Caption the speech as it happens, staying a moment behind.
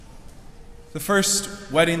The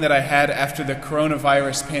first wedding that I had after the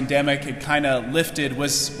coronavirus pandemic had kind of lifted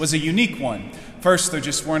was a unique one. First, there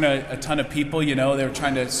just weren't a ton of people, they were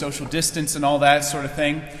trying to social distance and all that sort of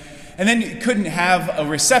thing. And then you couldn't have a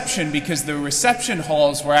reception because the reception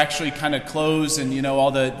halls were actually kind of closed and,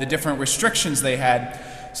 all the different restrictions they had.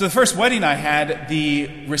 So the first wedding I had,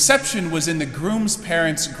 the reception was in the groom's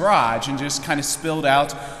parents' garage and just kind of spilled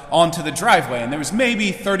out onto the driveway. And there was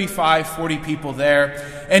maybe 35, 40 people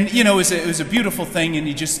there. And, it was a beautiful thing, and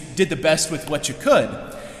you just did the best with what you could.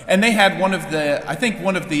 And they had one of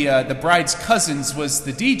the bride's cousins was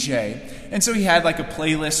the DJ. And so he had like a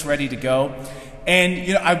playlist ready to go.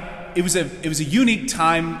 And, it was a unique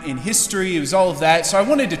time in history. It was all of that. So I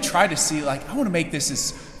wanted to try to see, I want to make this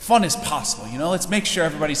as fun as possible. Let's make sure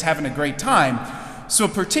everybody's having a great time. So a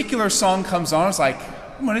particular song comes on. I was like,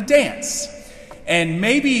 I'm going to dance. And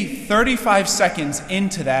maybe 35 seconds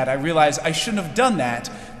into that, I realized I shouldn't have done that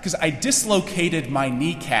because I dislocated my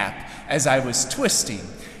kneecap as I was twisting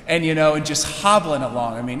and, and just hobbling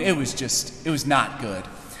along. I mean, it was not good.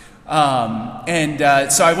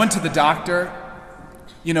 So I went to the doctor,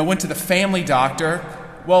 went to the family doctor.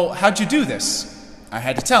 Well, how'd you do this? I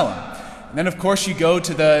had to tell him. And then, of course, you go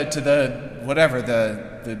to the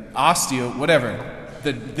osteo,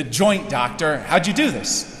 the joint doctor. How'd you do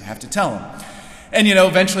this? You have to tell him. And,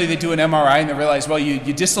 eventually they do an MRI and they realize, well,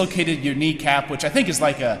 you dislocated your kneecap, which I think is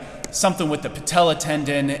like something with the patella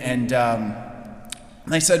tendon. And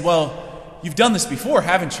they said, well, you've done this before,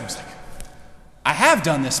 haven't you? I was like, I have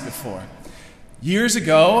done this before. Years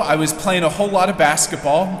ago, I was playing a whole lot of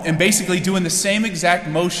basketball and basically doing the same exact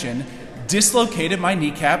motion, dislocated my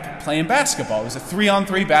kneecap playing basketball. It was a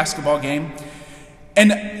 3-on-3 basketball game.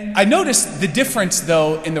 And I noticed the difference,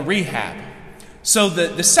 though, in the rehab. So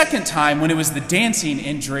the second time, when it was the dancing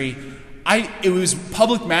injury, it was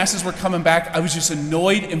public masses were coming back. I was just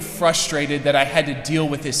annoyed and frustrated that I had to deal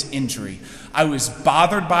with this injury. I was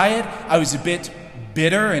bothered by it. I was a bit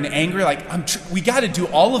bitter and angry. We got to do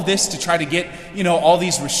all of this to try to get, all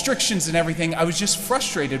these restrictions and everything. I was just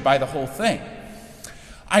frustrated by the whole thing.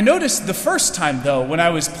 I noticed the first time, though, when I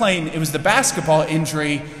was playing, it was the basketball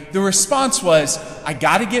injury, the response was, I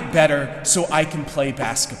got to get better so I can play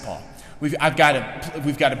basketball. We've got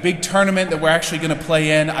a big tournament that we're actually going to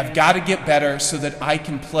play in. I've got to get better so that I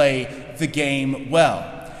can play the game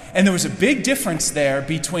well. And there was a big difference there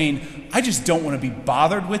between, I just don't want to be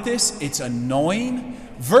bothered with this, it's annoying,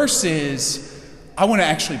 versus, I want to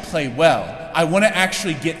actually play well. I want to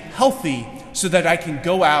actually get healthy so that I can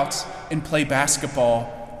go out and play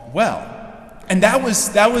basketball well. And that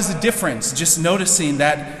was the difference, just noticing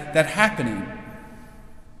that happening.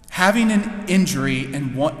 Having an injury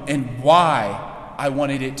and why I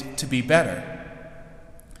wanted it to be better.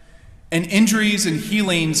 And injuries and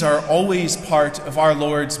healings are always part of our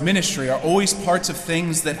Lord's ministry, are always parts of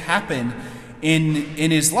things that happen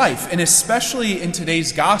in his life. And especially in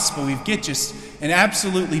today's gospel, we get just an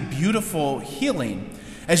absolutely beautiful healing.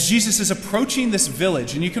 As Jesus is approaching this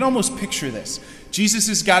village, and you can almost picture this, Jesus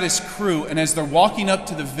has got his crew, and as they're walking up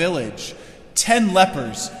to the village, 10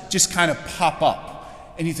 lepers just kind of pop up.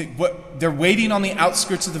 And you think, what? They're waiting on the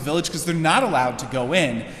outskirts of the village because they're not allowed to go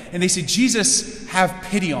in. And they say, Jesus, have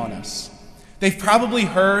pity on us. They've probably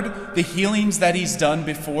heard the healings that he's done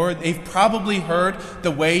before. They've probably heard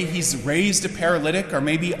the way he's raised a paralytic or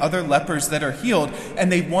maybe other lepers that are healed.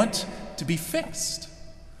 And they want to be fixed.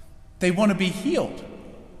 They want to be healed.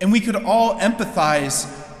 And we could all empathize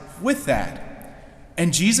with that.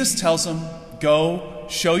 And Jesus tells them, go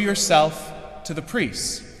show yourself to the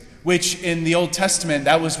priests. Which in the Old Testament,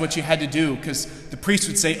 that was what you had to do, because the priest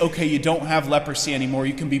would say, okay, you don't have leprosy anymore.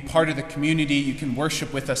 You can be part of the community. You can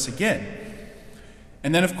worship with us again.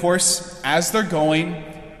 And then, of course, as they're going,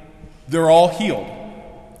 they're all healed.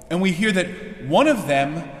 And we hear that one of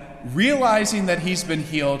them, realizing that he's been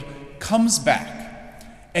healed, comes back.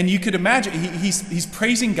 And you could imagine, he's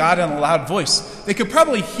praising God in a loud voice. They could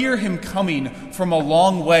probably hear him coming from a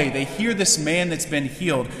long way. They hear this man that's been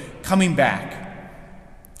healed coming back.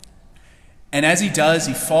 And as he does,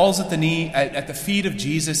 he falls at the feet of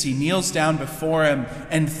Jesus. He kneels down before him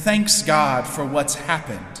and thanks God for what's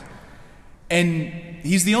happened. And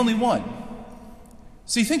he's the only one.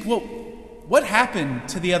 So you think, well, what happened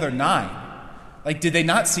to the other 9? Did they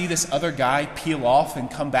not see this other guy peel off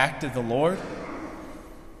and come back to the Lord?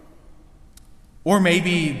 Or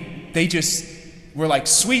maybe they just were like,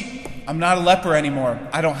 sweet, I'm not a leper anymore.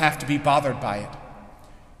 I don't have to be bothered by it.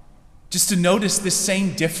 Just to notice this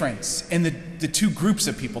same difference in the two groups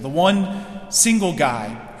of people. The one single guy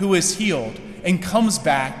who is healed and comes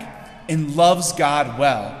back and loves God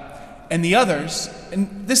well. And the others,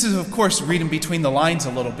 and this is of course reading between the lines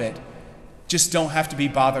a little bit, just don't have to be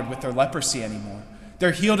bothered with their leprosy anymore.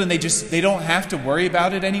 They're healed and they don't have to worry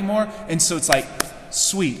about it anymore. And so it's like,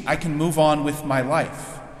 sweet, I can move on with my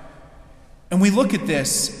life. And we look at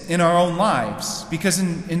this in our own lives because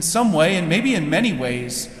in some way, and maybe in many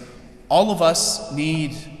ways, all of us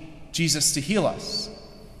need Jesus to heal us.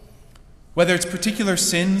 Whether it's particular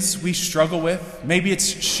sins we struggle with, maybe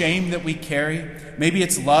it's shame that we carry, maybe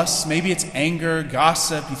it's lust, maybe it's anger,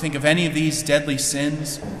 gossip, you think of any of these deadly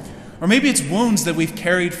sins, or maybe it's wounds that we've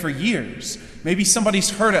carried for years. Maybe somebody's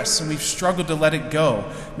hurt us and we've struggled to let it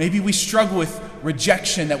go. Maybe we struggle with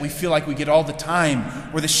rejection that we feel like we get all the time,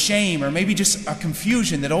 or the shame, or maybe just a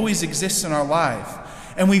confusion that always exists in our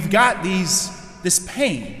life. And we've got this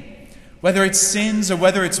pain, whether it's sins or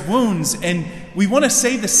whether it's wounds, and we want to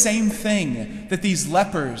say the same thing that these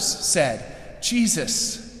lepers said.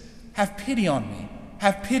 Jesus, have pity on me.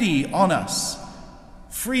 Have pity on us.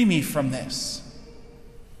 Free me from this.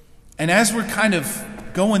 And as we're kind of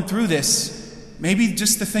going through this, maybe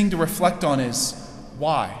just the thing to reflect on is,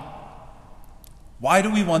 why? Why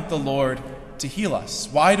do we want the Lord to heal us?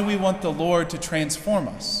 Why do we want the Lord to transform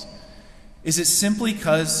us? Is it simply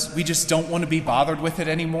because we just don't want to be bothered with it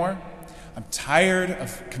anymore? I'm tired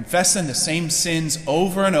of confessing the same sins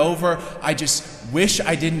over and over. I just wish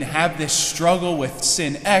I didn't have this struggle with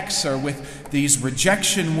sin X or with these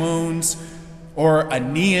rejection wounds or a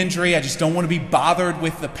knee injury. I just don't want to be bothered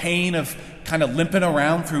with the pain of kind of limping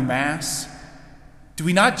around through Mass. Do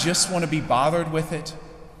we not just want to be bothered with it?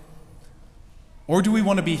 Or do we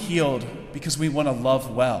want to be healed because we want to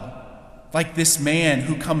love well? Like this man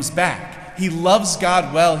who comes back. He loves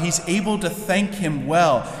God well. He's able to thank him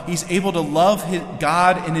well. He's able to love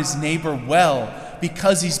God and his neighbor well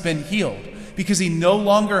because he's been healed. Because he no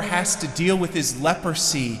longer has to deal with his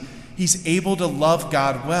leprosy. He's able to love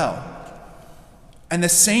God well. And the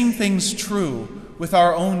same thing's true with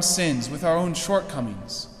our own sins, with our own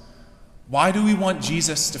shortcomings. Why do we want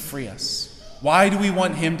Jesus to free us? Why do we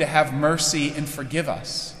want him to have mercy and forgive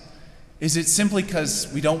us? Is it simply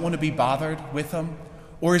because we don't want to be bothered with him?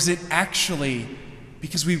 Or is it actually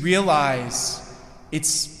because we realize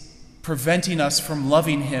it's preventing us from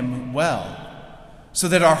loving him well, so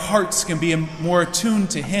that our hearts can be more attuned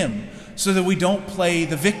to him, so that we don't play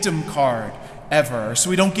the victim card ever, so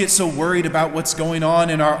we don't get so worried about what's going on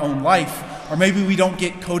in our own life, or maybe we don't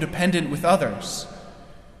get codependent with others.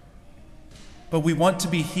 But we want to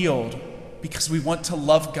be healed because we want to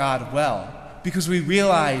love God well, because we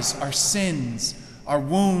realize our sins, our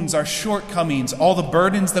wounds, our shortcomings, all the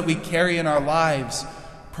burdens that we carry in our lives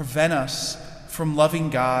prevent us from loving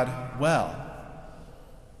God well.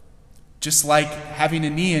 Just like having a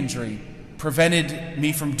knee injury prevented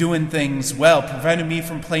me from doing things well, prevented me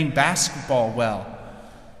from playing basketball well.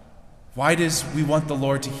 Why does we want the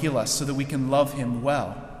Lord to heal us? So that we can love him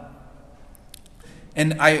well.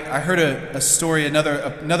 And I heard a story,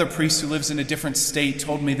 another priest who lives in a different state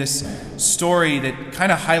told me this story that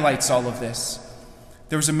kind of highlights all of this.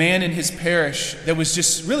 There was a man in his parish that was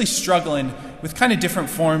just really struggling with kind of different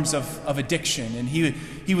forms of addiction. And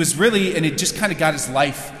he was really, and it just kind of got his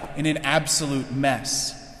life in an absolute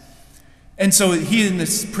mess. And so he and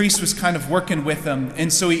this priest was kind of working with him.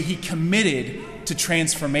 And so he committed to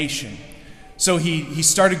transformation. So he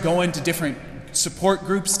started going to different support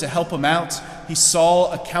groups to help him out. He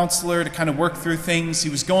saw a counselor to kind of work through things. He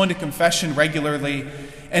was going to confession regularly.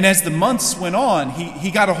 And as the months went on,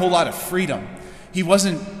 he got a whole lot of freedom. He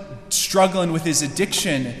wasn't struggling with his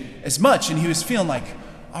addiction as much, and he was feeling like,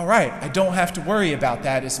 all right, I don't have to worry about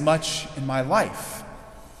that as much in my life.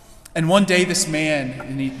 And one day this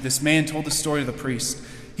man told the story to the priest.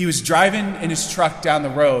 He was driving in his truck down the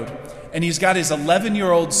road, and he's got his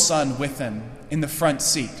 11-year-old son with him in the front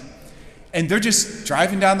seat. And they're just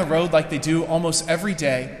driving down the road like they do almost every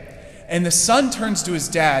day. And the son turns to his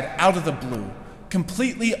dad out of the blue,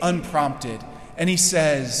 completely unprompted, and he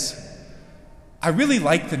says, I really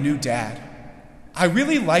like the new dad. I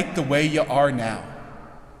really like the way you are now.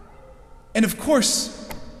 And of course,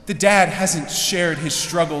 the dad hasn't shared his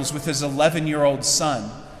struggles with his 11-year-old son.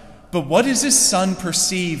 But what does his son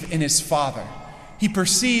perceive in his father? He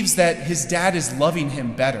perceives that his dad is loving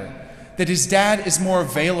him better, that his dad is more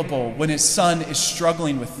available when his son is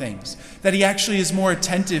struggling with things, that he actually is more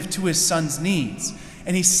attentive to his son's needs.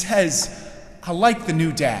 And he says, I like the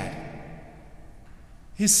new dad.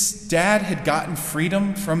 His dad had gotten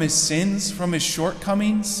freedom from his sins, from his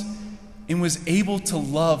shortcomings, and was able to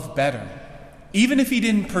love better. Even if he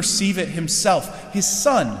didn't perceive it himself, his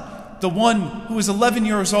son, the one who was 11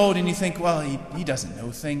 years old, and you think, well, he doesn't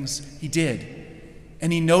know things. He did.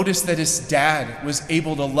 And he noticed that his dad was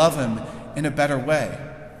able to love him in a better way.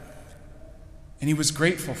 And he was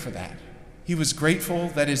grateful for that. He was grateful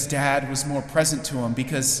that his dad was more present to him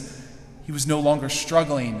because he was no longer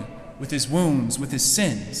struggling with his wounds, with his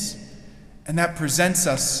sins. And that presents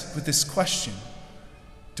us with this question.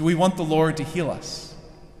 Do we want the Lord to heal us?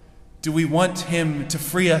 Do we want him to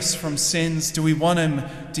free us from sins? Do we want him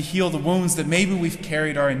to heal the wounds that maybe we've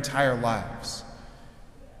carried our entire lives?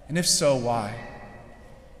 And if so, why?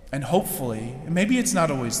 And hopefully, and maybe it's not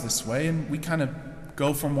always this way, and we kind of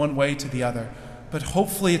go from one way to the other, but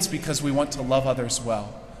hopefully it's because we want to love others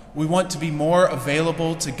well. We want to be more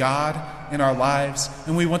available to God in our lives,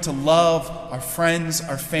 and we want to love our friends,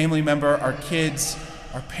 our family member, our kids,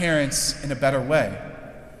 our parents in a better way.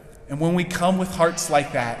 And when we come with hearts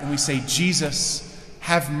like that and we say, Jesus,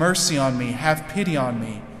 have mercy on me, have pity on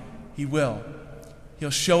me, he will. He'll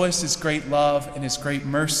show us his great love and his great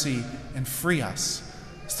mercy and free us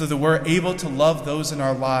so that we're able to love those in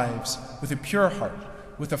our lives with a pure heart,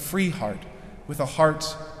 with a free heart, with a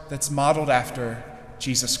heart that's modeled after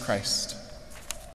Jesus Christ.